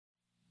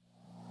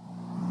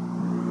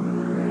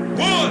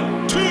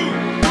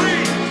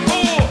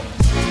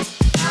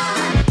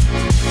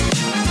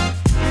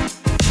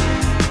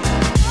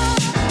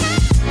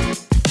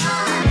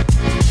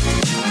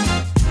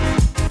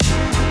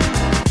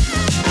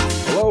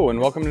Hello, and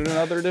welcome to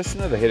another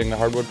edition of the Hitting the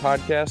Hardwood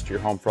podcast, your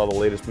home for all the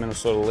latest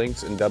Minnesota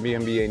Lynx and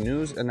WNBA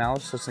news,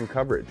 analysis, and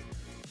coverage.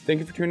 Thank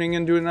you for tuning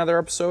in to another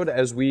episode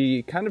as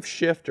we kind of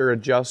shift or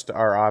adjust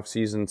our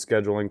off-season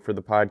scheduling for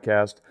the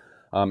podcast.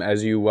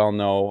 As you well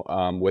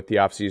know, with the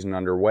off-season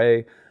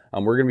underway,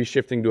 we're going to be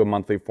shifting to a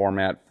monthly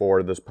format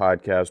for this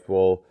podcast.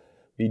 We'll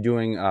be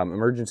doing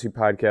emergency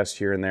podcasts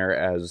here and there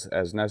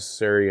as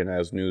necessary and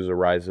as news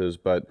arises,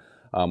 but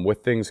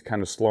with things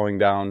kind of slowing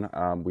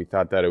down, we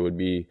thought that it would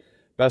be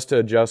best to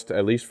adjust,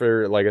 at least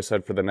for, like I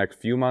said, for the next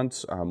few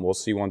months. We'll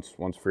see once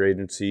free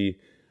agency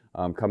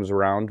comes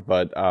around,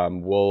 but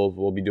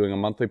we'll be doing a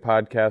monthly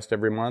podcast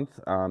every month,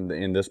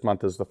 and this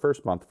month is the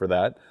first month for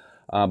that.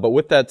 But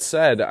with that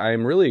said,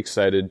 I'm really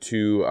excited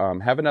to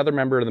have another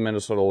member of the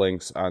Minnesota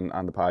Lynx on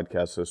the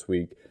podcast this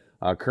week.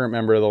 Current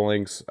member of the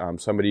Lynx,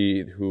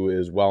 somebody who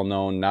is well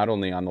known not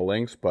only on the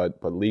Lynx but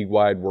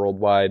league-wide,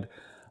 worldwide,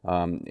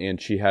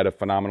 and she had a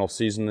phenomenal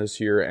season this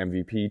year,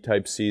 MVP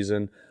type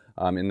season.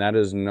 And that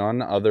is none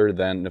other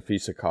than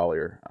Napheesa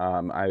Collier.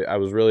 I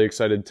was really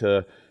excited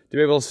to be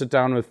able to sit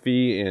down with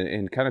Fee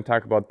and kind of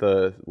talk about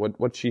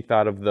what she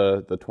thought of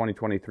the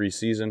 2023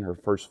 season, her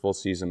first full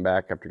season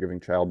back after giving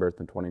childbirth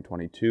in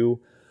 2022.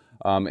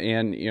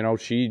 And you know,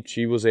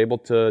 she was able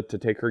to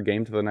take her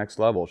game to the next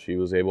level. She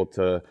was able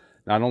to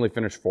not only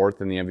finish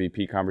fourth in the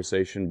MVP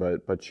conversation,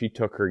 but she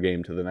took her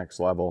game to the next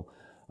level.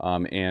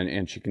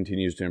 And she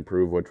continues to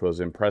improve, which was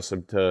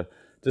impressive to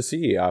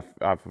see off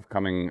of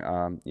coming,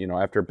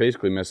 after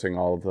basically missing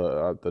all of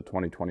the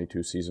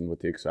 2022 season with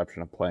the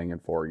exception of playing in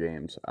 4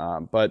 games.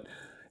 But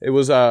it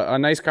was a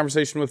nice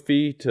conversation with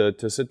Fee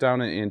to sit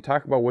down and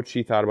talk about what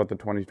she thought about the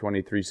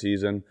 2023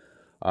 season.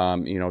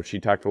 She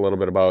talked a little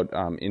bit about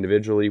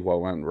individually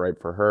what went right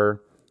for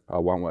her,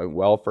 what went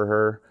well for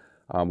her,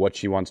 what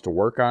she wants to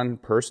work on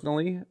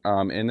personally.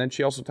 And then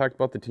she also talked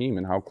about the team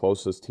and how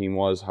close this team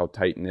was, how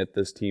tight-knit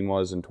this team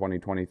was in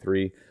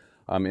 2023.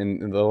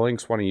 And the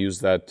Lynx want to use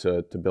that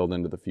to build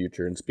into the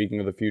future. And speaking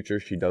of the future,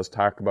 she does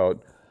talk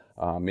about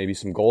maybe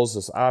some goals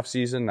this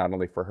offseason, not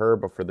only for her,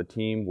 but for the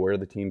team, where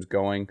the team's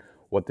going,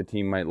 what the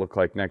team might look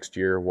like next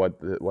year,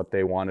 what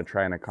they want to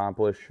try and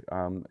accomplish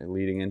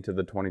leading into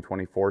the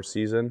 2024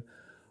 season.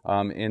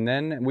 And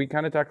then we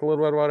kind of talk a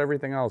little bit about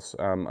everything else,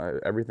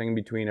 everything in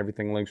between,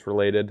 everything Lynx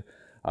related.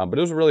 But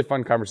it was a really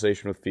fun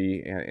conversation with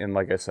Fee. And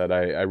like I said,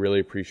 I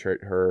really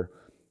appreciate her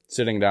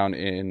sitting down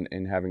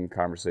and having a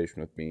conversation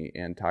with me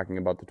and talking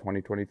about the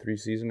 2023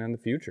 season and the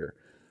future.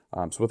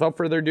 So without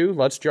further ado,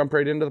 let's jump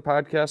right into the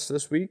podcast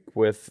this week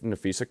with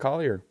Napheesa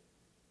Collier.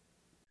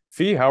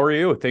 Fee, how are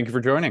you? Thank you for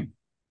joining.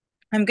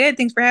 I'm good.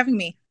 Thanks for having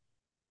me.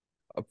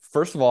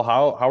 First of all,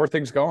 how are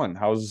things going?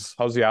 How's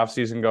the off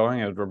season going?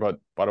 We're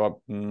about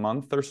a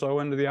month or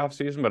so into the off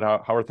season, but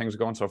how are things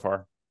going so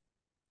far?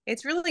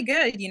 It's really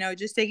good.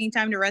 Just taking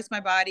time to rest my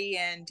body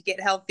and to get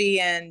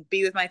healthy and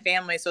be with my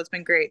family. So it's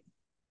been great.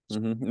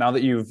 Mm-hmm. Now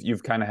that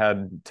you've kind of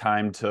had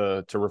time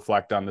to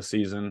reflect on the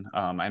season,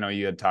 I know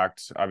you had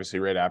talked obviously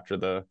right after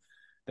the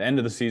end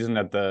of the season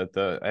at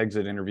the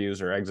exit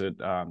interviews or exit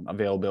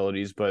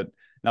availabilities, but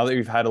now that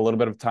you've had a little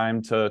bit of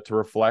time to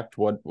reflect,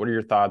 what are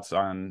your thoughts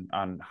on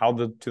how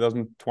the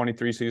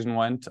 2023 season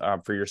went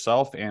for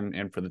yourself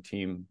and for the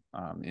team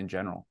in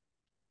general?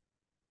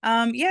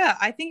 Yeah,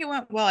 I think it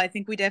went well. I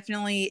think we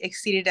definitely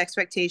exceeded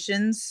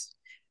expectations.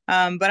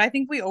 But I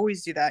think we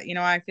always do that.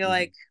 I feel Mm-hmm.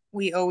 like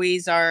we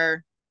always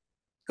are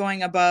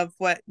going above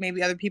what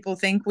maybe other people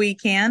think we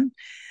can.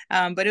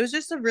 But it was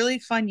just a really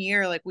fun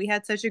year. Like we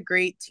had such a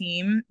great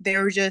team. They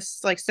were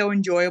just like so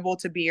enjoyable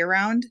to be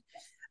around.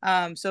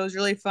 So it was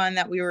really fun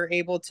that we were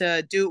able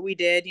to do what we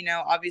did.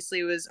 Obviously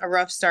it was a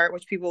rough start,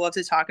 which people love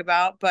to talk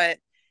about, but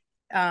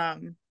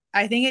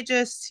I think it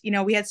just,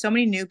 we had so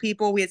many new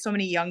people, we had so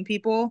many young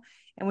people,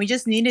 and we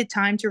just needed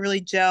time to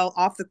really gel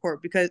off the court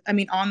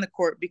on the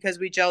court because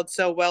we gelled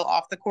so well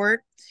off the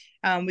court.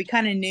 We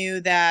kind of knew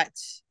that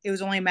it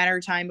was only a matter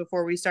of time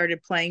before we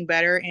started playing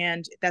better,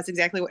 and that's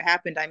exactly what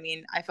happened. I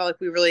mean, I felt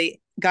like we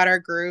really got our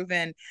groove,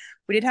 and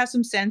we did have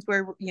some sense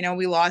where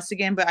we lost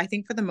again, but I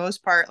think for the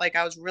most part, like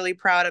I was really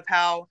proud of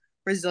how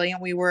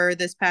resilient we were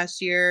this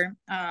past year.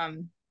 How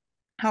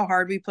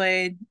hard we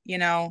played.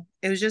 It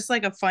was just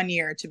like a fun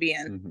year to be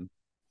in. Mm-hmm.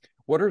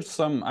 What are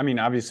some, I mean,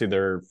 obviously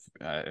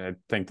I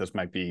think this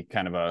might be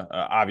kind of a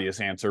obvious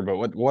answer,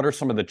 but what are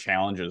some of the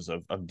challenges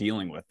of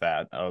dealing with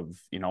that, of,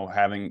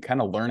 having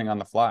kind of learning on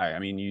the fly? I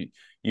mean,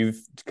 you've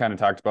kind of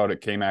talked about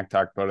it. K-Mac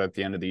talked about it at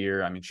the end of the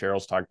year. I mean,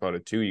 Cheryl's talked about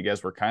it too. You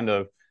guys were kind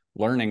of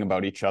learning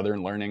about each other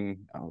and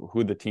learning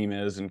who the team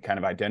is and kind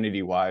of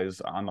identity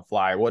wise on the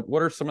fly.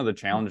 What are some of the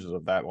challenges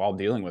of that while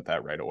dealing with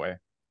that right away?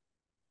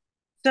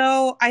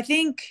 So I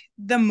think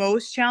the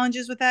most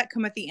challenges with that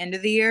come at the end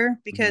of the year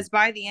Mm-hmm. because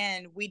by the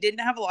end, we didn't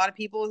have a lot of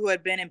people who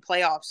had been in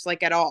playoffs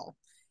like at all.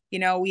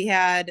 We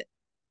had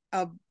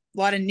a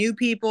lot of new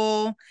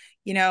people,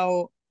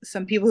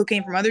 some people who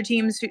came from other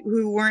teams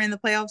who weren't in the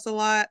playoffs a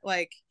lot.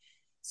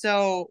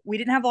 So we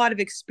didn't have a lot of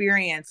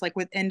experience like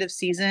with end of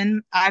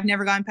season. I've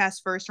never gone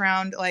past first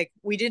round. Like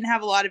we didn't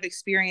have a lot of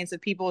experience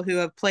of people who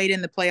have played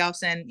in the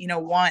playoffs and,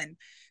 won.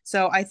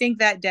 So I think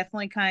that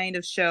definitely kind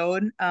of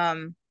showed.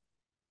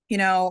 You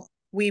know,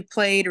 we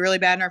played really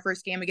bad in our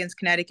first game against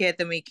Connecticut.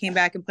 Then we came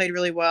back and played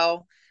really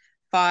well.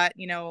 Fought,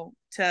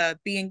 to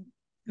be in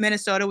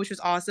Minnesota, which was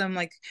awesome.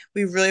 Like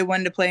we really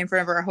wanted to play in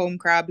front of our home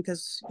crowd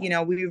because,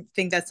 we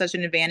think that's such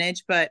an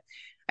advantage. But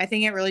I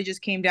think it really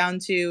just came down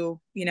to,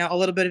 a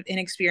little bit of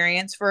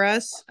inexperience for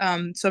us.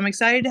 So I'm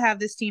excited to have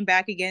this team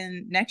back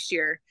again next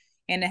year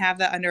and to have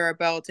that under our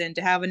belt and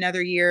to have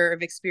another year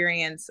of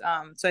experience.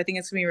 So I think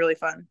it's gonna be really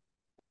fun.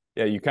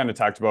 Yeah, you kind of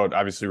talked about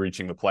obviously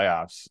reaching the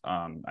playoffs.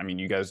 I mean,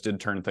 you guys did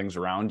turn things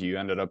around. You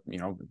ended up,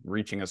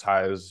 reaching as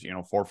high as,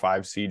 4 or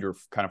 5 seed or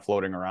kind of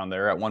floating around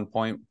there at one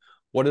point.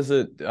 What does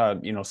it,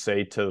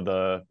 say to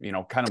the,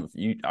 kind of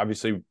you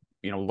obviously,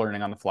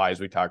 learning on the fly as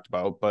we talked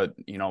about, but,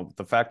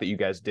 the fact that you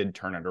guys did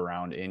turn it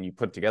around and you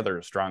put together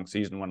a strong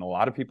season when a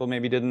lot of people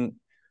maybe didn't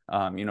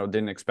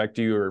expect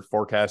you or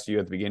forecast you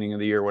at the beginning of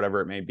the year, whatever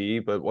it may be.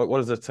 But what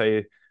does it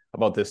say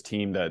about this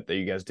team that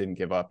you guys didn't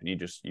give up and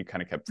you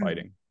kind of kept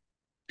fighting?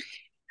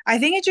 I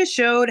think it just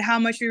showed how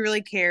much we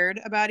really cared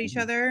about each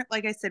Mm-hmm. other.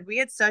 Like I said, we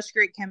had such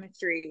great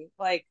chemistry.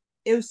 Like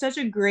it was such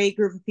a great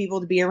group of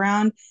people to be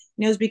around.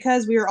 And it was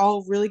because we were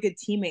all really good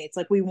teammates.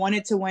 Like we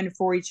wanted to win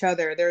for each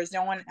other. There was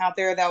no one out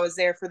there that was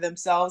there for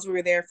themselves. We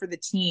were there for the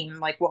team,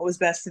 like what was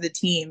best for the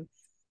team.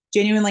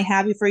 Genuinely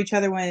happy for each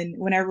other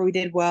whenever we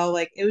did well.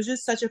 Like it was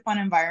just such a fun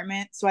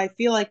environment. So I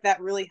feel like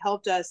that really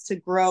helped us to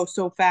grow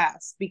so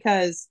fast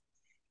because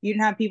you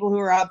didn't have people who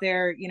are out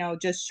there,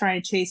 just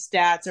trying to chase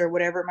stats or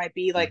whatever it might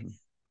be. Like Mm-hmm.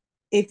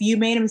 if you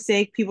made a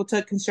mistake, people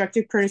took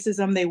constructive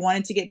criticism. They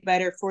wanted to get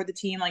better for the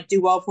team, like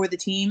do well for the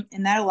team.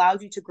 And that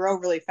allows you to grow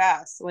really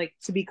fast. Like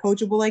to be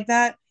coachable like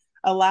that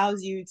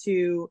allows you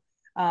to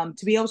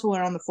be able to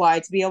learn on the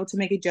fly, to be able to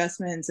make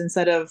adjustments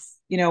instead of,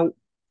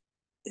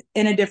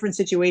 in a different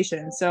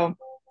situation. So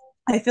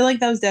I feel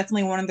like that was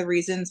definitely one of the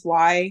reasons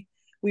why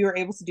we were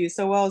able to do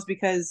so well is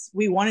because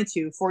we wanted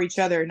to for each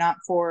other, not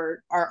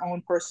for our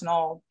own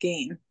personal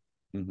gain.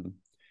 Mm-hmm.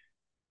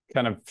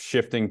 Kind of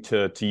shifting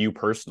to you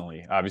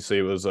personally. Obviously,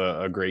 it was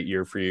a great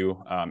year for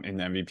you in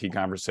the MVP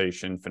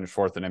conversation. Finished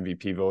fourth in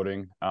MVP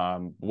voting.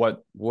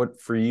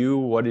 What for you?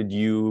 What did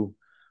you?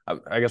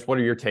 I guess what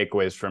are your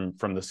takeaways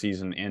from the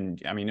season?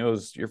 And I mean, it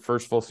was your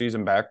first full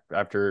season back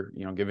after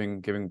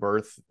giving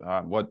birth.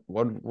 What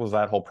was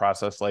that whole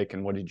process like,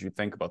 and what did you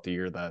think about the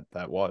year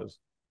that was?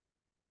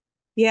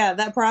 Yeah,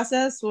 that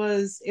process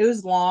was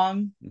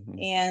long Mm-hmm.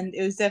 and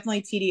it was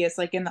definitely tedious,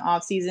 like in the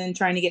off season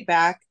trying to get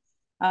back.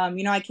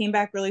 I came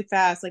back really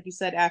fast, like you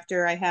said,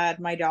 after I had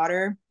my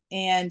daughter,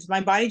 and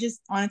my body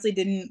just honestly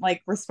didn't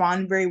like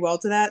respond very well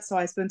to that. So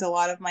I spent a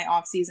lot of my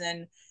off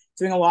season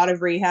doing a lot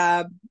of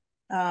rehab,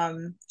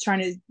 trying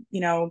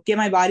to, get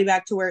my body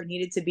back to where it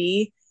needed to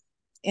be.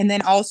 And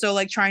then also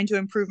like trying to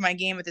improve my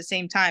game at the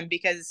same time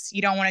because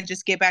you don't want to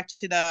just get back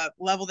to the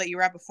level that you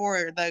were at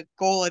before. The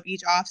goal of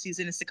each off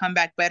season is to come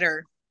back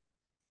better.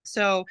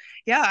 So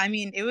yeah, I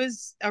mean, it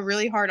was a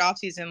really hard off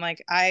season.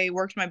 Like I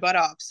worked my butt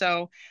off.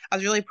 So I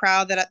was really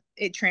proud that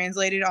it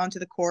translated onto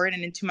the court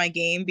and into my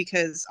game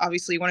because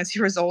obviously you want to see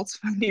results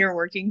when you're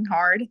working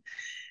hard.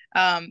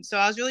 So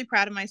I was really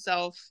proud of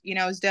myself.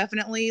 It was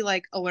definitely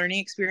like a learning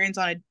experience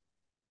on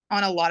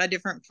a lot of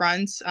different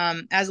fronts.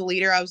 As a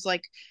leader, I was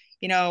like,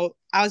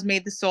 I was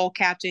made the sole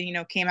captain.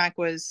 K-Mac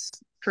was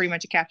pretty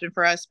much a captain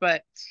for us,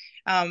 but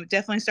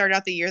definitely started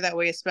out the year that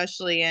way,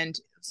 especially. And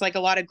it's like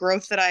a lot of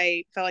growth that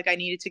I felt like I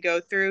needed to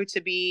go through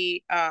to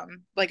be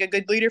like a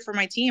good leader for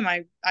my team.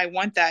 I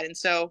want that. And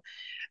so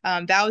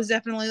that was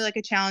definitely like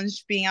a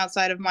challenge being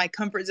outside of my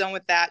comfort zone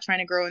with that, trying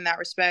to grow in that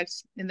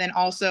respect. And then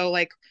also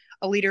like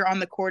a leader on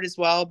the court as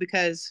well,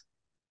 because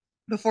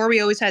before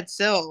we always had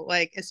Sil,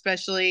 like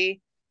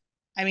especially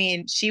I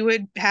mean, she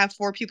would have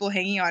four people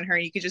hanging on her.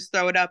 You could just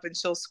throw it up and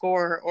she'll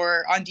score.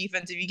 Or on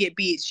defense, if you get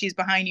beat, she's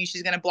behind you.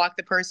 She's going to block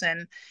the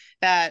person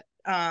that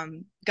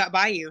got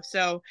by you.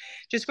 So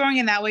just growing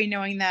in that way,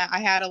 knowing that I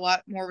had a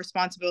lot more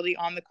responsibility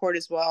on the court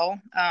as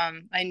well.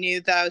 I knew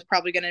that I was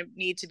probably going to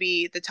need to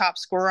be the top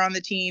scorer on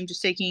the team,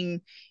 just taking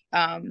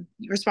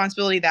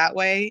responsibility that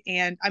way.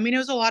 And I mean, it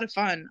was a lot of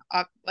fun.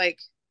 Like,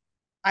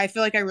 I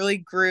feel like I really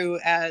grew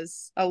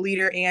as a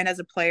leader and as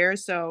a player.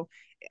 So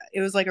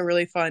it was like a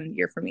really fun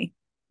year for me.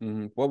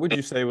 Mm-hmm. What would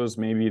you say was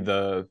maybe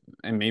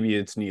and maybe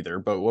it's neither,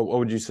 but what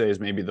would you say is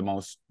maybe the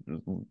most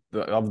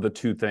of the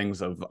two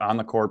things of on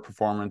the court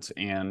performance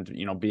and,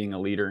 being a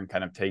leader and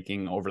kind of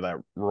taking over that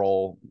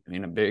role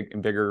in a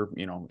bigger,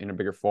 in a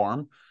bigger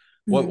form?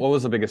 What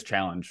was the biggest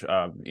challenge,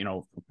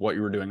 what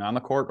you were doing on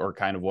the court or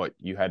kind of what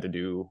you had to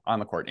do on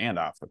the court and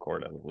off the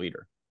court as a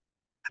leader?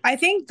 I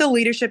think the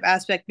leadership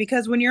aspect,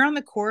 because when you're on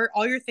the court,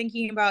 all you're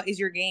thinking about is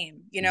your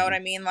game. You know Mm-hmm. what I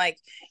mean? Like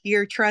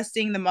you're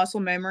trusting the muscle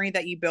memory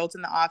that you built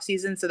in the off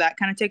season. So that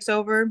kind of takes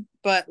over.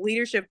 But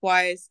leadership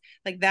wise,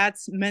 like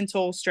that's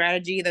mental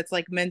strategy. That's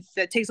like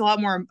that takes a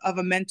lot more of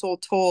a mental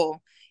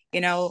toll.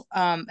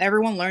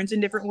 Everyone learns in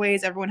different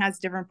ways. Everyone has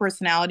different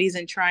personalities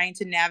and trying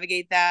to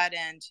navigate that.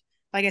 And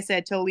like I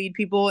said, to lead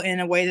people in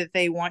a way that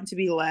they want to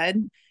be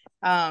led.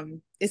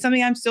 it's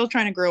something I'm still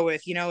trying to grow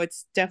with.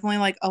 It's definitely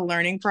like a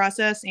learning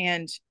process,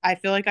 and I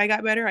feel like I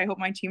got better. I hope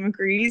my team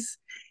agrees.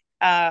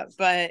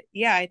 But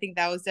yeah, I think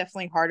that was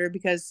definitely harder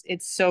because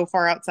it's so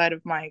far outside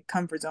of my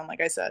comfort zone,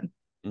 like I said.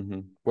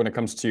 When it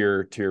comes to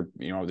your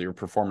your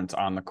performance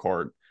on the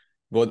court,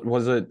 what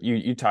was it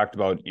you talked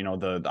about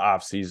the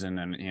off season,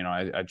 and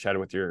I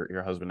chatted with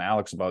your husband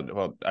Alex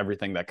about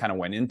everything that kind of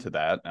went into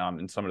that,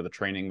 and some of the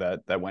training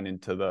that went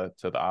into the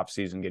off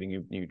season, getting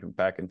you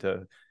back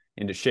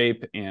into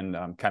shape and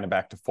kind of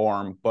back to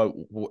form. But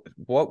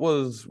what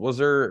was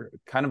there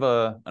kind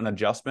of an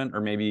adjustment,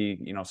 or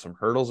maybe some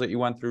hurdles that you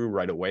went through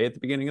right away at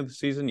the beginning of the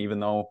season, even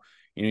though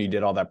you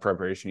did all that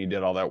preparation, you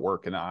did all that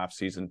work in the off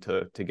season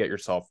to get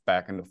yourself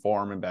back into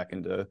form and back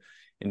into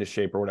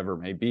shape or whatever it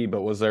may be.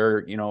 But was there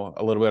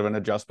a little bit of an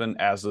adjustment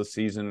as the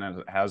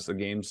season, as the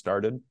game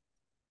started?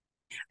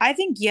 I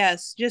think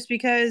yes, just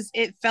because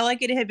it felt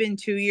like it had been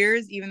 2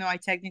 years, even though I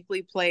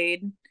technically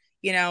played,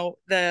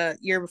 the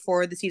year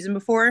before, the season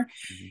before.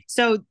 Mm-hmm.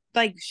 So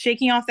like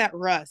shaking off that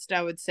rust,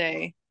 I would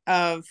say,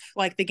 of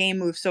like the game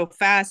moves so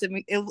fast.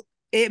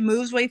 It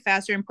moves way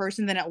faster in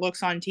person than it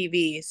looks on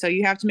TV. So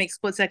you have to make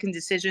split second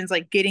decisions,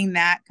 like getting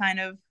that kind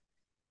of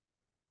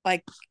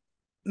like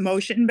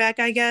motion back,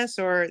 I guess,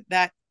 or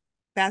that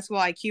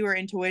basketball IQ or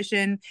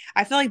intuition.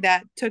 I feel like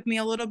that took me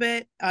a little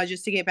bit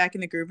just to get back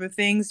in the groove of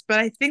things. But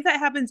I think that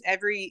happens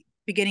every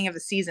beginning of the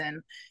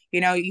season.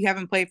 You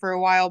haven't played for a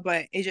while,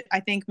 but I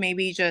think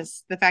maybe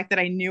just the fact that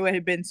I knew it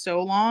had been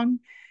so long.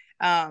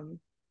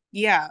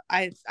 Yeah,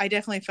 I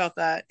definitely felt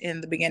that in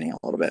the beginning a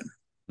little bit.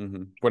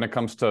 When it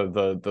comes to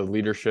the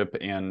leadership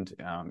and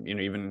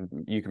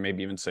even you can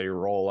maybe even say your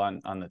role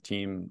on the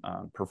team,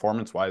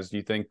 performance wise, do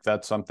you think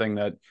that's something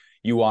that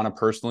you want to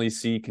personally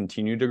see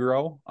continue to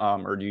grow,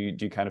 or do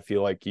you kind of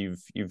feel like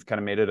you've kind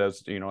of made it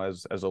as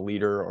as a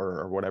leader,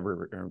 or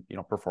whatever,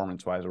 or,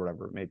 performance wise or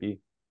whatever it may be?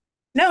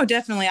 No,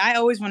 definitely. I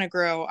always want to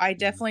grow. I Mhm.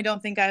 definitely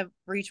don't think I've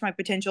reached my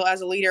potential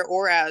as a leader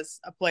or as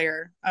a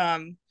player.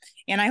 And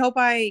I hope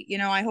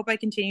I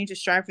continue to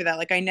strive for that.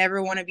 Like I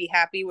never want to be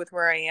happy with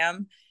where I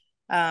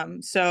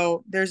am.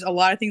 So there's a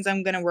lot of things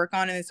I'm going to work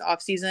on in this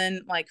off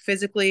season, like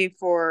physically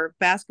for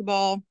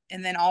basketball.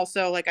 And then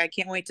also like, I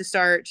can't wait to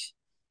start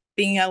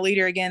being a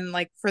leader again,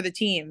 like for the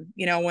team,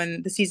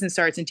 when the season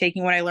starts, and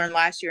taking what I learned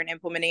last year and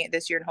implementing it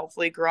this year and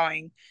hopefully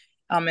growing,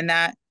 in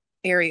that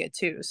area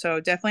too. So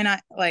definitely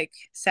not like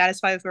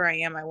satisfied with where I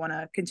am. I want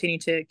to continue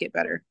to get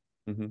better.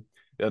 Mm-hmm.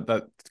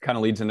 That kind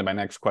of leads into my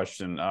next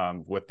question,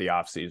 with the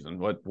off season.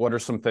 What are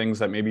some things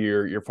that maybe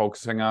you're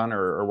focusing on,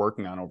 or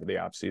working on over the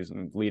off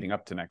season leading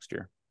up to next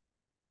year?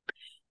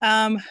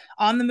 Um,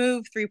 on the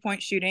move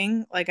 3-point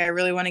shooting, like I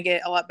really want to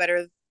get a lot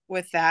better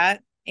with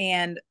that.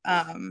 And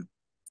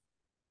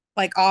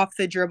like off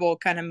the dribble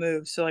kind of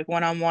moves. So like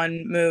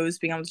one-on-one moves,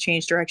 being able to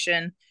change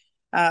direction.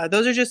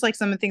 Those are just like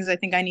some of the things I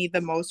think I need the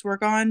most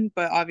work on.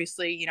 But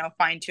obviously,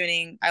 fine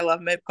tuning. I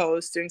love mid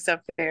post, doing stuff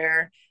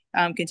there.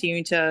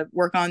 Continuing to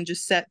work on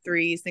just set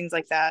threes, things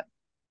like that.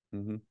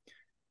 Mm-hmm.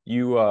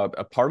 You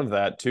a part of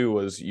that too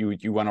was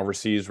you went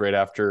overseas right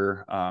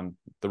after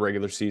the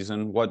regular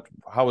season.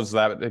 How was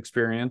that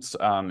experience?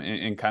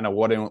 And kind of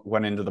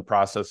went into the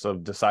process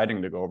of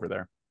deciding to go over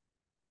there?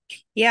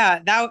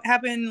 Yeah, that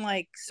happened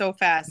like so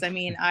fast. I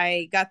mean,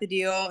 I got the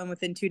deal, and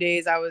within 2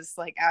 days, I was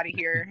like out of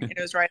here. And it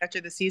was right after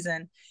the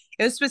season.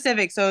 It was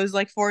specific, so it was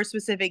like for a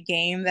specific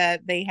game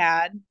that they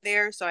had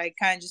there. So I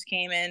kind of just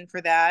came in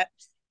for that.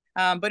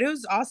 But it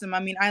was awesome. I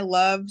mean, I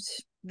loved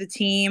the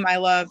team. I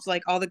loved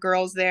like all the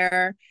girls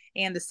there,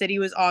 and the city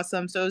was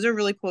awesome. So it was a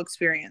really cool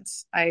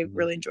experience. I Mhm.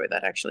 really enjoyed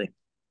that actually.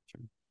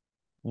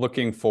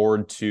 Looking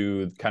forward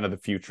to kind of the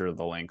future of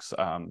the Lynx.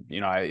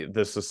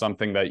 This is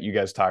something that you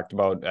guys talked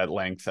about at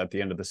length at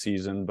the end of the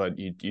season, but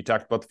you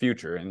talked about the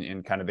future,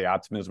 and kind of the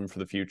optimism for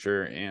the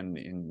future, and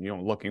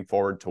looking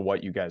forward to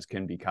what you guys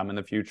can become in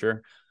the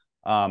future.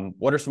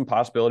 What are some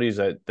possibilities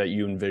that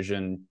you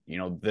envision,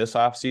 this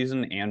off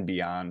season and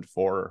beyond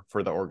for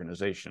the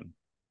organization?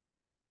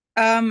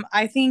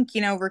 I think,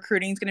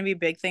 recruiting is going to be a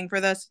big thing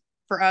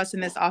for us in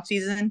this off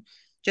season,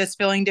 just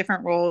filling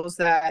different roles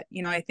that,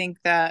 I think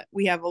that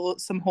we have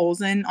some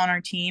holes in on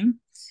our team.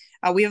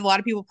 We have a lot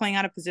of people playing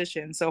out of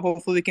position, so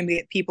hopefully we can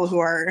get people who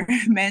are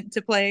meant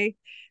to play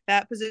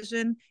that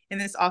position in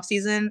this off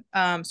season.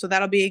 So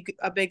that'll be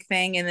a big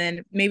thing, and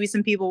then maybe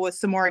some people with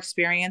some more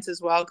experience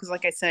as well, because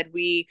like I said,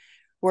 we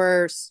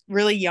were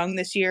really young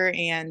this year,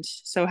 and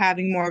so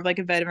having more of like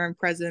a veteran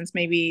presence,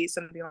 maybe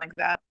something like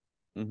that.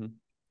 Mm-hmm.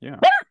 Yeah.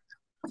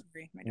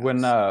 Sorry, my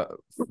when dogs.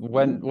 uh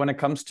when it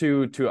comes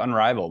to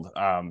unrivaled,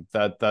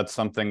 that's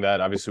something that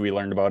obviously we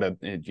learned about it,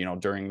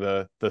 during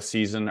the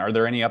season. Are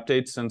there any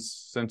updates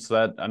since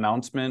that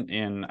announcement?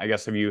 And I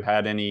guess, have you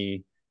had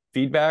any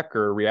feedback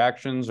or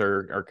reactions,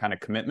 or kind of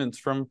commitments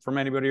from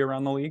anybody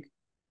around the league?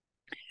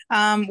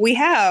 We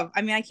have.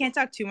 I mean, I can't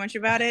talk too much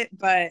about it,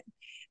 but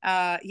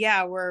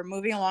yeah, we're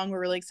moving along. We're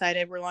really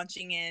excited. We're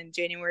launching in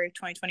January of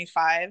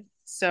 2025.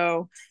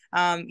 So,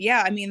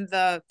 yeah, I mean,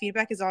 the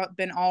feedback has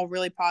been all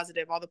really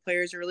positive. All the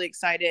players are really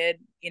excited.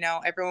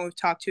 Everyone we've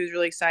talked to is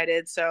really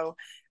excited. So,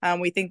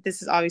 we think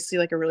this is obviously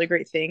like a really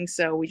great thing.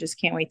 So we just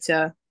can't wait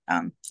to,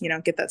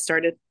 get that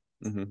started.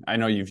 I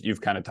know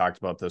you've kind of talked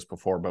about this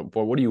before, but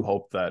what do you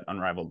hope that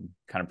Unrivaled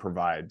kind of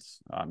provides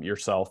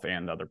yourself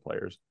and other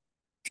players?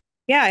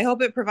 Yeah, I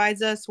hope it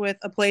provides us with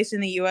a place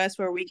in the U.S.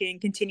 where we can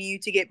continue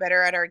to get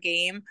better at our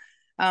game,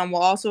 while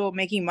also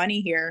making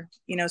money here.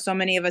 So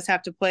many of us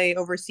have to play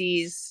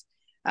overseas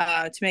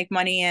to make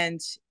money, and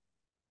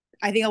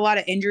I think a lot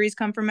of injuries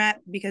come from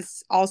that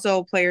because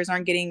also players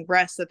aren't getting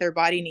rest that their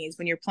body needs.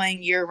 When you're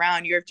playing year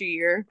round, year after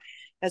year,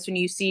 that's when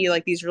you see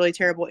like these really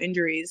terrible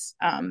injuries.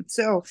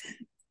 So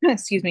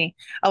excuse me,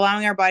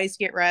 allowing our bodies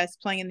to get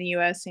rest, playing in the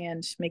U.S.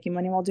 and making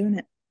money while doing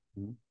it.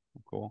 Mhm.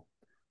 Cool.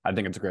 I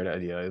think it's a great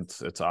idea.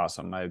 It's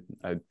awesome. I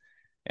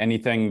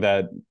anything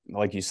that,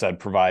 like you said,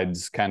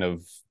 provides kind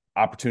of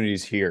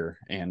opportunities here,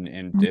 and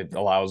it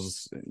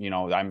allows,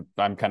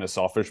 I'm kind of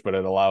selfish, but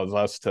it allows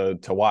us to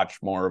watch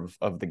more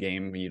of the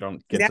game. You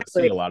don't get to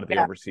see Exactly. a lot of the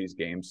Yeah. overseas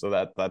games, so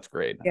that's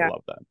great. I Yeah.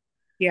 love that.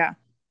 Yeah.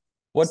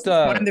 What It's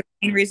one of the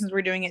main reasons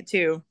we're doing it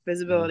too. Mhm.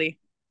 Visibility.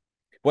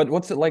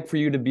 What's it like for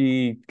you to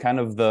be kind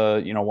of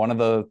the, one of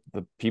the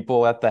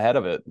people at the head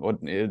of it? What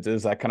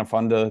is that kind of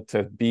fun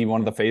to be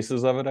one of the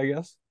faces of it, I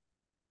guess?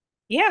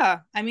 Yeah.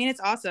 I mean, it's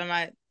awesome.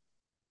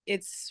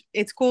 It's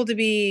cool to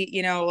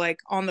be, like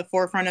on the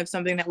forefront of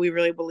something that we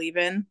really believe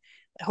in.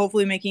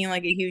 Hopefully making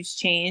like a huge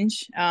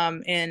change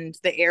in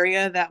the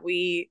area that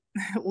we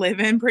live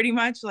in pretty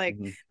much. Like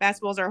Mhm.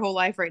 basketball's our whole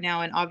life right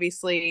now. And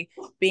obviously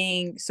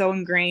being so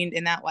ingrained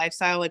in that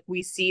lifestyle, like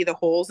we see the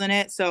holes in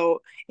it.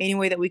 So any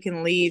way that we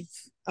can leave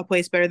a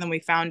place better than we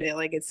found it,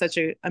 like it's such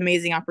an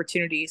amazing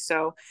opportunity.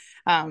 So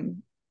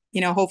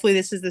hopefully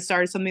this is the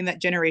start of something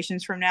that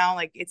generations from now,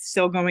 like it's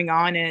still going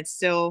on and it's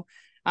still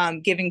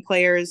giving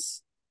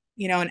players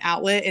an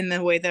outlet in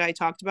the way that I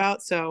talked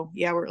about. So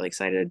yeah, I'm really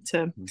excited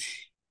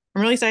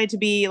to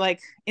be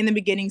like in the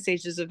beginning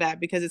stages of that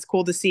because it's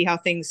cool to see how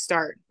things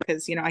start.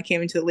 Because I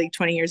came into the league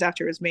 20 years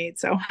after it was made.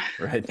 So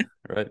Right,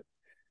 right.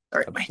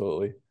 sorry.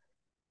 Absolutely.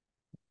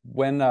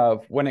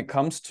 When it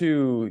comes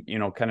to,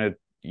 kind of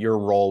your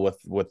role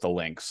with the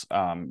Lynx,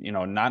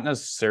 not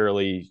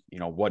necessarily,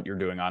 what you're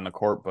doing on the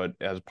court, but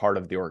as part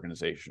of the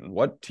organization.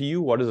 What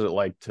is it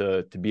like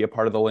to be a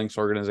part of the Lynx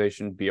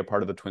organization, be a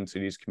part of the Twin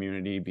Cities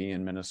community, be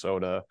in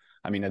Minnesota?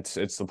 I mean, it's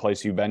the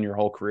place you've been your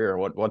whole career.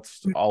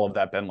 What's all of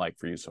that been like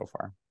for you so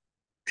far?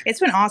 It's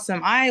been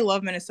awesome. I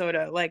love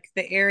Minnesota. Like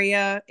the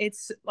area,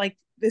 it's like,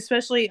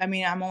 especially, I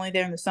mean, I'm only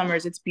there in the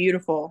summers. It's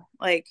beautiful.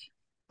 Like,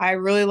 I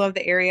really love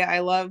the area. I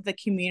love the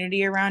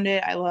community around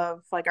it. I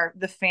love like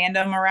the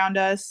fandom around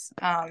us.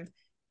 And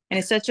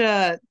it's such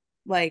a,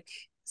 like,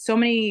 so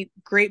many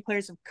great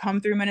players have come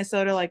through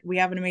Minnesota. Like, we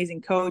have an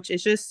amazing coach.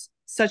 It's just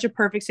such a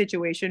perfect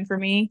situation for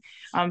me.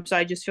 So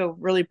I just feel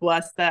really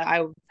blessed that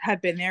I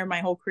have been there my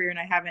whole career and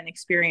I haven't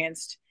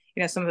experienced,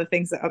 some of the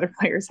things that other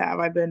players have.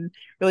 I've been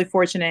really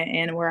fortunate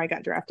in where I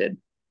got drafted.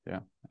 Yeah,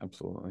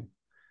 absolutely.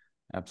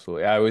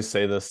 Absolutely. I always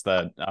say this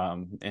that,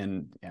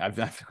 and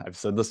I've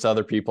said this to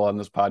other people on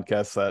this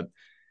podcast, that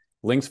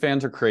Lynx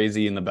fans are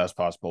crazy in the best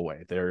possible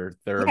way. They're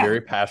a Yeah.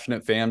 very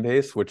passionate fan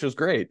base, which is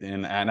great,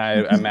 and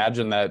I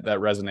imagine that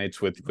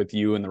resonates with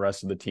you and the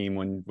rest of the team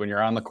when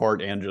you're on the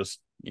court and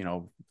just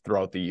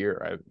throughout the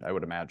year. I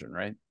would imagine,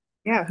 right?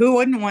 Yeah. Who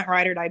wouldn't want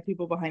ride or die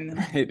people behind them?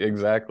 Right.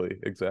 Exactly.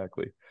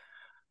 Exactly.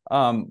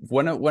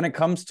 When it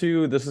comes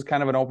to, this is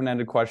kind of an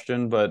open-ended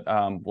question, but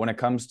when it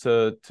comes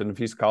to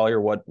Napheesa Collier,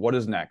 what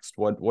is next?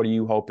 What do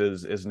you hope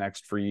is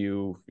next for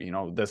you?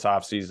 This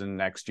off season,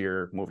 next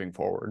year, moving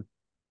forward.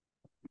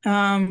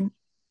 I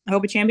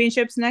hope a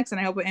championship's next,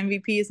 and I hope an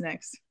MVP is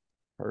next.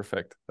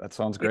 Perfect. That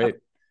sounds Yep. great.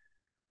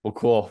 Well,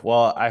 cool.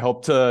 Well, I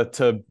hope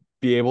to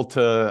be able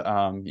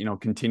to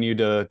continue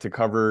to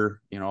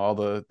cover all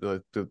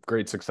the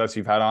great success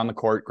you've had on the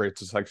court, great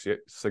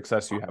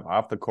success you have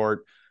off the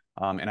court.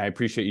 And I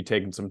appreciate you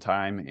taking some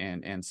time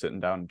and sitting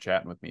down and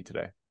chatting with me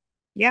today.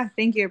 Yeah.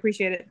 Thank you. I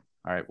appreciate it.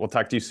 All right. We'll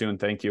talk to you soon.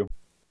 Thank you.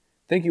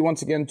 Thank you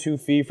once again to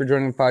Fee for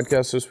joining the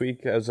podcast this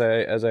week. As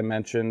I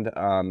mentioned,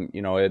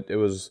 it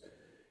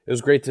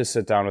was great to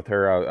sit down with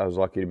her. I was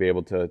lucky to be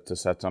able to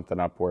set something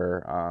up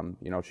where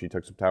she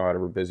took some time out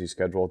of her busy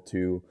schedule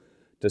to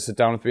sit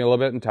down with me a little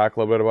bit and talk a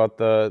little bit about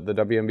the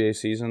WNBA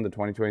season, the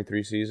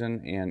 2023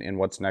 season, and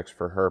what's next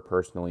for her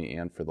personally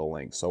and for the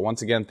Lynx. So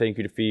once again, thank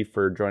you to Fee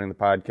for joining the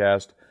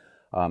podcast.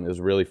 It was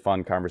a really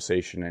fun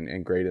conversation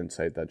and great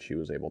insight that she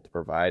was able to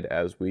provide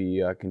as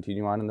we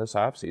continue on in this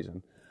off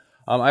season.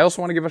 I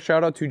also want to give a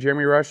shout out to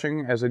Jeremy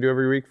Rushing, as I do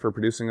every week, for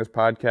producing this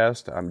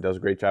podcast. He does a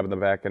great job in the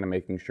back end of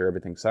making sure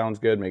everything sounds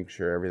good, making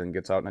sure everything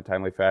gets out in a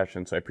timely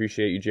fashion. So I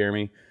appreciate you,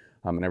 Jeremy,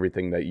 and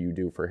everything that you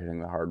do for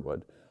hitting the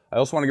hardwood. I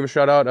also want to give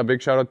a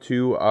big shout out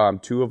to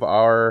two of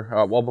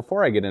our,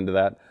 before I get into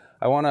that,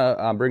 I want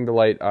to bring to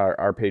light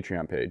our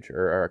Patreon page,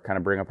 or kind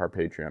of bring up our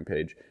Patreon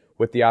page.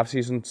 With the off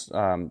seasons,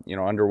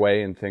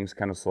 underway and things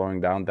kind of slowing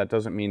down, that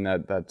doesn't mean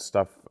that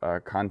stuff,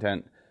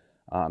 content,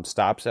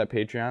 stops at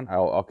Patreon.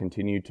 I'll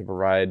continue to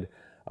provide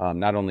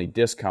not only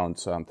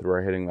discounts through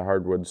our Hitting the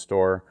Hardwood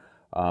store,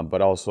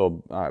 but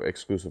also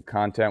exclusive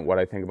content, what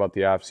I think about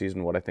the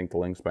offseason, what I think the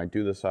Lynx might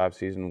do this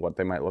offseason, what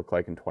they might look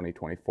like in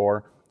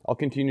 2024. I'll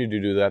continue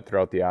to do that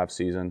throughout the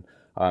offseason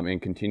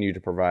and continue to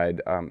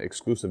provide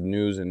exclusive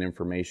news and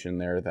information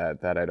there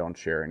that I don't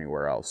share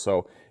anywhere else.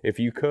 So if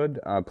you could,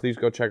 please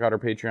go check out our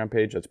Patreon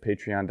page. That's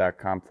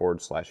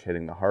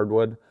patreon.com/hitting the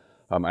hardwood.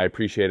 I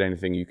appreciate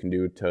anything you can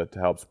do to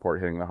help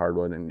support Hitting the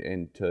Hardwood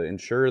and to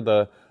ensure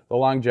the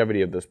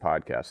longevity of this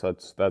podcast.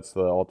 That's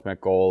the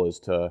ultimate goal, is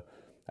to,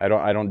 I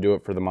don't do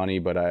it for the money,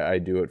 but I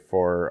do it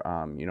for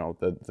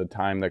the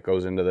time that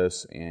goes into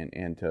this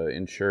and to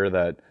ensure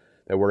that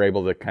we're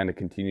able to kind of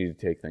continue to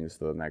take things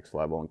to the next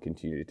level and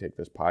continue to take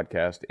this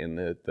podcast and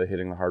the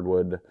Hitting the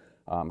Hardwood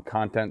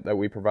content that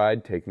we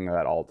provide, taking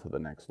that all to the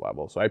next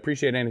level. So I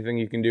appreciate anything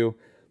you can do.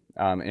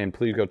 And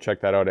please go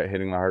check that out at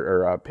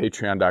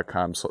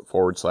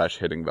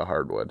patreon.com/hitting the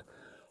hardwood.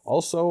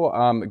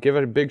 Also, give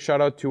a big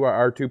shout out to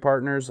our two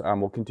partners.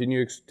 We'll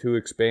continue to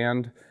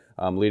expand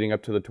leading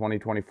up to the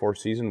 2024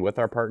 season with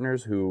our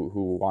partners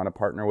who want to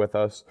partner with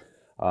us.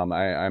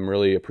 I'm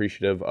really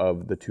appreciative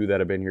of the two that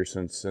have been here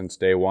since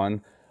day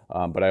one,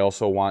 but I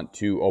also want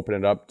to open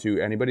it up to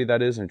anybody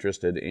that is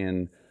interested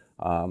in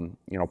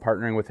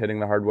partnering with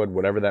Hitting the Hardwood,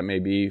 whatever that may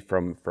be,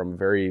 from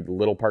very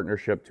little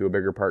partnership to a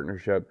bigger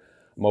partnership.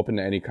 I'm open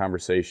to any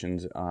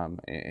conversations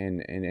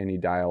and any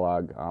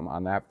dialogue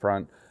on that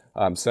front.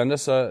 Send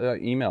us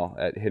an email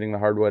at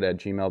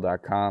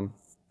hittingthehardwood@gmail.com.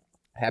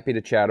 Happy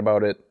to chat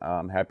about it.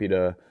 Happy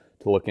to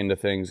look into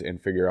things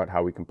and figure out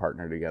how we can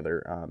partner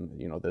together,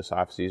 this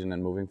off season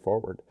and moving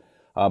forward.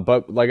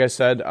 But like I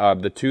said,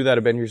 the two that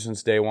have been here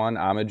since day one,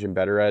 Homage and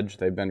Better Edge,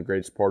 they've been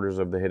great supporters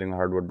of the Hitting the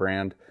Hardwood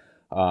brand.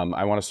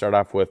 I want to start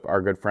off with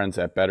our good friends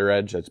at Better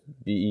Edge. That's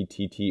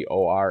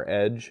BETTOR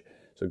Edge.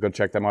 So go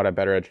check them out at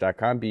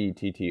betteredge.com,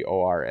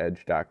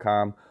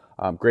 BETTOR-edge.com.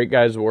 Great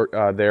guys work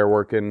alongside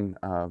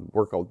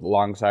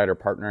or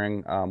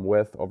partnering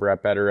with over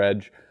at Better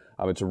Edge.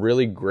 It's a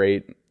really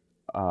great,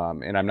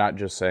 and I'm not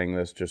just saying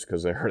this just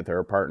because they're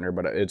a partner,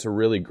 but it's a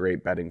really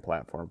great betting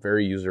platform,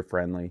 very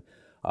user-friendly.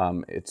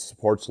 It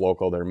supports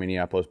local. They're a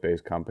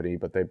Minneapolis-based company,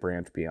 but they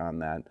branch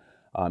beyond that.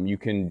 You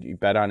can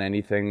bet on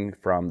anything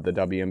from the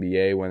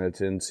WNBA when it's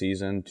in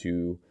season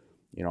to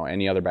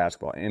any other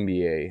basketball,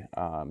 NBA.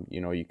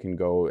 You can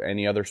go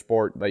any other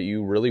sport that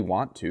you really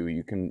want to.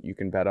 You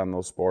can bet on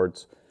those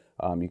sports.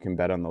 You can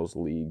bet on those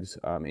leagues,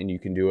 and you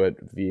can do it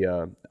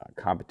via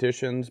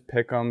competitions,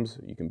 pick'ems.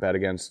 You can bet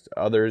against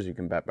others. You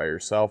can bet by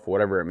yourself,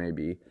 whatever it may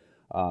be.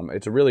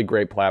 It's a really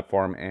great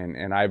platform,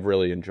 and I've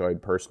really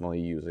enjoyed personally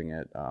using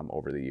it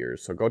over the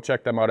years. So go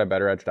check them out at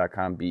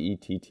betteredge.com,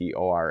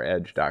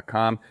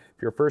 BETTOR-edge.com.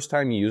 If you're a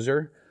first-time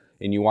user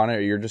and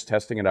you're just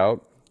testing it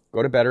out,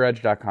 go to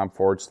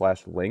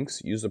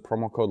betteredge.com/Lynx. Use the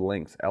promo code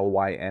Lynx,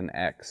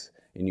 LYNX,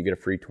 and you get a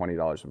free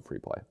 $20 in free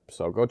play.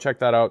 So go check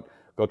that out.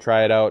 Go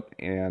try it out,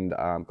 and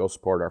go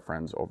support our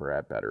friends over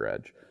at Better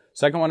Edge.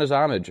 Second one is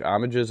Homage.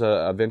 Homage is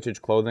a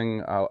vintage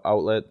clothing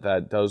outlet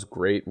that does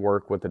great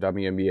work with the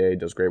WNBA,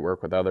 does great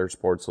work with other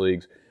sports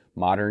leagues,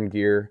 modern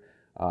gear,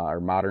 or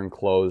modern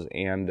clothes,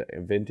 and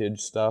vintage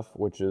stuff,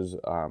 which is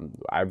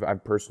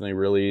I've personally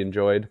really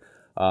enjoyed.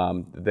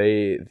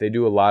 They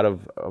do a lot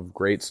of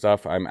great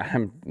stuff.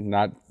 I'm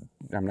not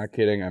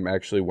kidding. I'm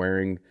actually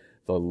wearing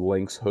the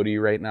Lynx hoodie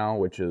right now,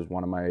 which is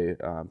one of my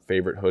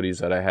favorite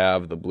hoodies that I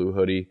have, the blue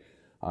hoodie.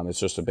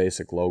 It's just a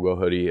basic logo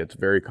hoodie. It's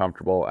very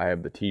comfortable. I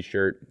have the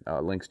t-shirt,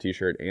 Lynx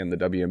t-shirt, and the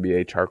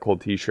WNBA charcoal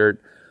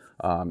t-shirt.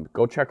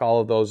 Go check all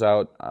of those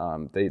out.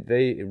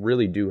 They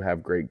really do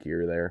have great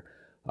gear there,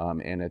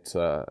 and it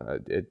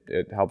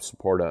helps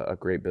support a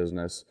great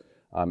business.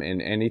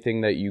 And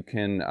anything that you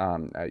can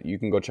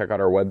go check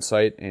out our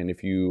website, and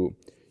if you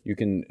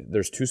can,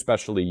 there's two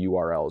specialty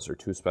URLs or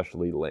two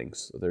specialty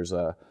links. There's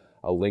a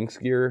Lynx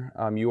gear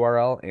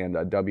URL and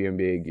a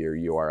WNBA gear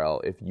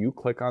URL. If you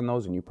click on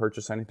those and you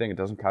purchase anything, it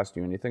doesn't cost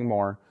you anything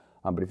more.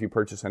 But if you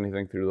purchase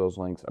anything through those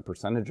links, a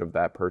percentage of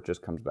that purchase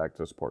comes back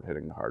to support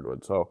Hitting the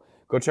Hardwood. So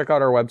go check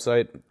out our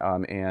website,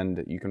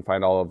 and you can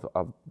find all of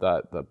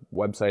the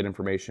website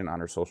information on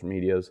our social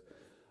medias.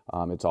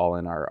 It's all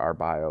in our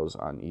bios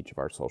on each of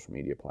our social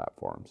media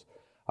platforms.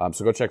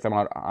 So go check them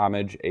out,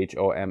 Homage,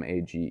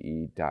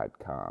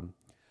 HOMAGE.com.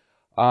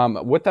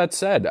 With that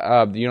said, the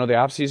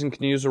offseason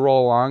continues to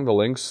roll along. The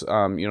Lynx,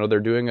 they're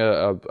doing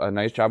a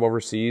nice job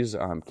overseas.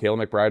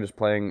 Kayla McBride is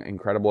playing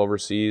incredible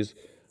overseas.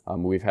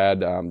 We've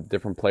had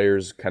different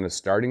players kind of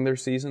starting their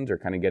seasons or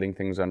kind of getting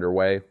things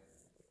underway,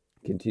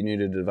 continue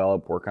to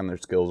develop, work on their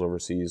skills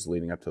overseas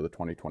leading up to the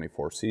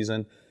 2024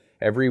 season.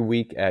 Every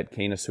week at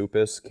Canis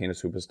Hoopus,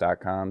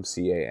 canishoopus.com,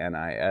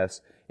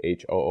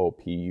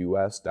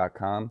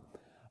 CANISHOOPUS.com.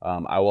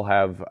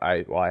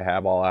 I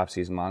have all off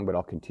season long, but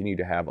I'll continue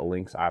to have a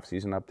Lynx off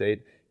season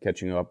update,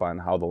 catching you up on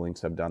how the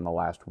Lynx have done the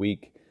last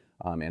week,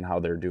 and how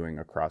they're doing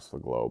across the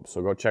globe.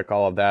 So go check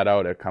all of that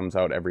out. It comes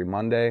out every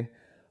Monday,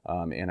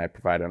 and I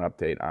provide an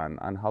update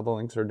on how the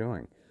Lynx are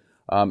doing.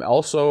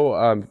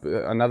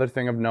 Another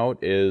thing of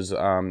note is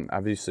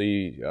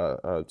obviously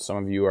some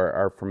of you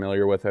are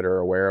familiar with it or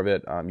aware of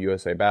it.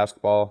 USA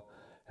Basketball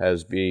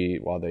they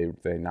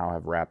now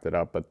have wrapped it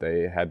up, but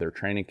they had their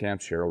training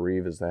camp. Cheryl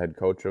Reeve is the head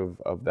coach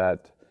of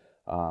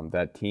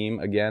that team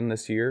again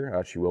this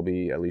year. She will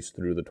be at least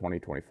through the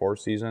 2024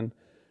 season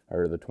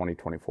or the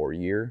 2024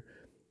 year.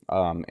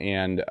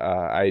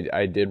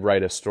 I did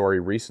write a story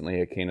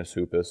recently at Canis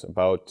Hoopus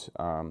about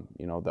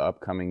the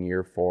upcoming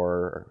year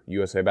for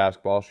USA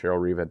Basketball.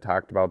 Cheryl Reeve had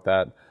talked about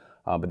that,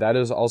 but that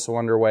is also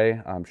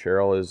underway.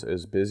 Cheryl is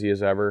as busy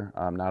as ever,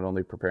 not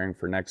only preparing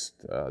for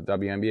next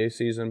WNBA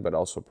season, but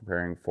also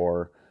preparing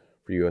for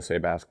USA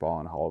Basketball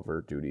and all of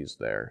her duties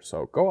there.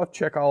 So go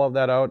check all of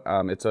that out.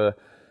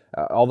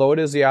 Although it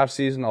is the off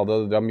season,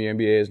 although the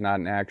WNBA is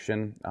not in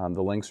action,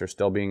 the Lynx are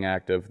still being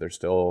active. They're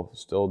still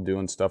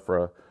doing stuff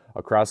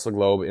across the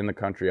globe, in the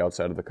country,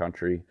 outside of the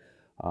country,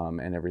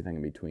 and everything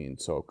in between.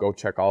 So go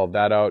check all of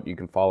that out. You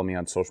can follow me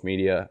on social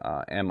media,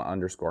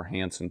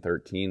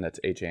 M_Hansen13. That's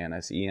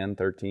HANSEN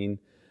 13.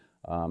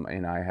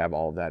 And I have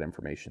all of that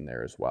information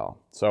there as well.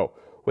 So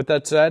with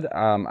that said,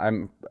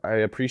 I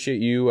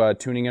appreciate you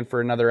tuning in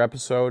for another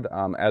episode.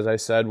 As I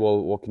said,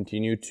 we'll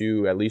continue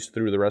to, at least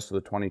through the rest of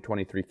the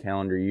 2023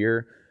 calendar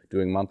year,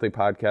 doing monthly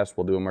podcasts.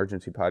 We'll do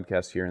emergency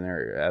podcasts here and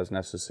there as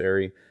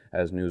necessary,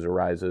 as news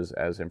arises,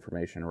 as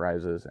information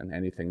arises, and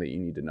anything that you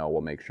need to know,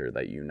 we'll make sure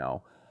that you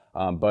know.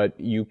 But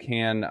you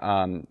can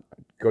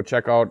go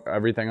check out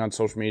everything on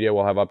social media.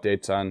 We'll have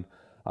updates on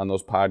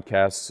those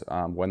podcasts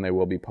when they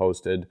will be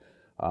posted.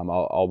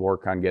 I'll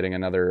work on getting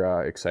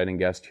another exciting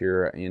guest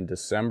here in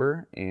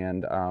December,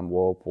 and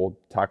we'll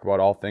talk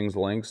about all things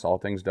Lynx, all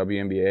things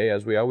WNBA,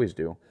 as we always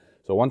do.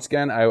 So once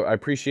again, I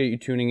appreciate you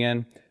tuning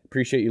in.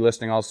 Appreciate you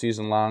listening all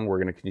season long.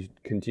 We're going to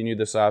continue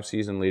this off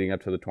season leading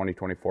up to the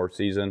 2024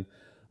 season,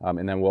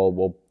 and then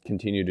we'll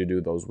continue to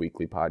do those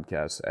weekly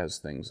podcasts as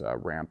things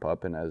ramp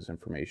up and as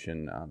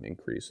information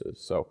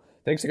increases. So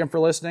thanks again for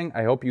listening.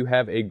 I hope you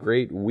have a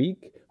great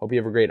week. Hope you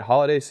have a great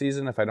holiday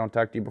season. If I don't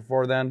talk to you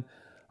before then,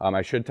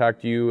 I should talk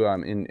to you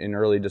in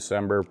early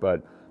December.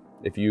 But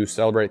if you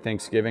celebrate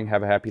Thanksgiving,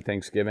 have a happy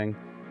Thanksgiving.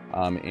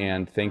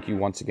 And thank you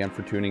once again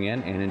for tuning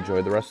in, and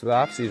enjoy the rest of the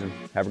off season.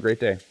 Have a great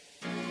day.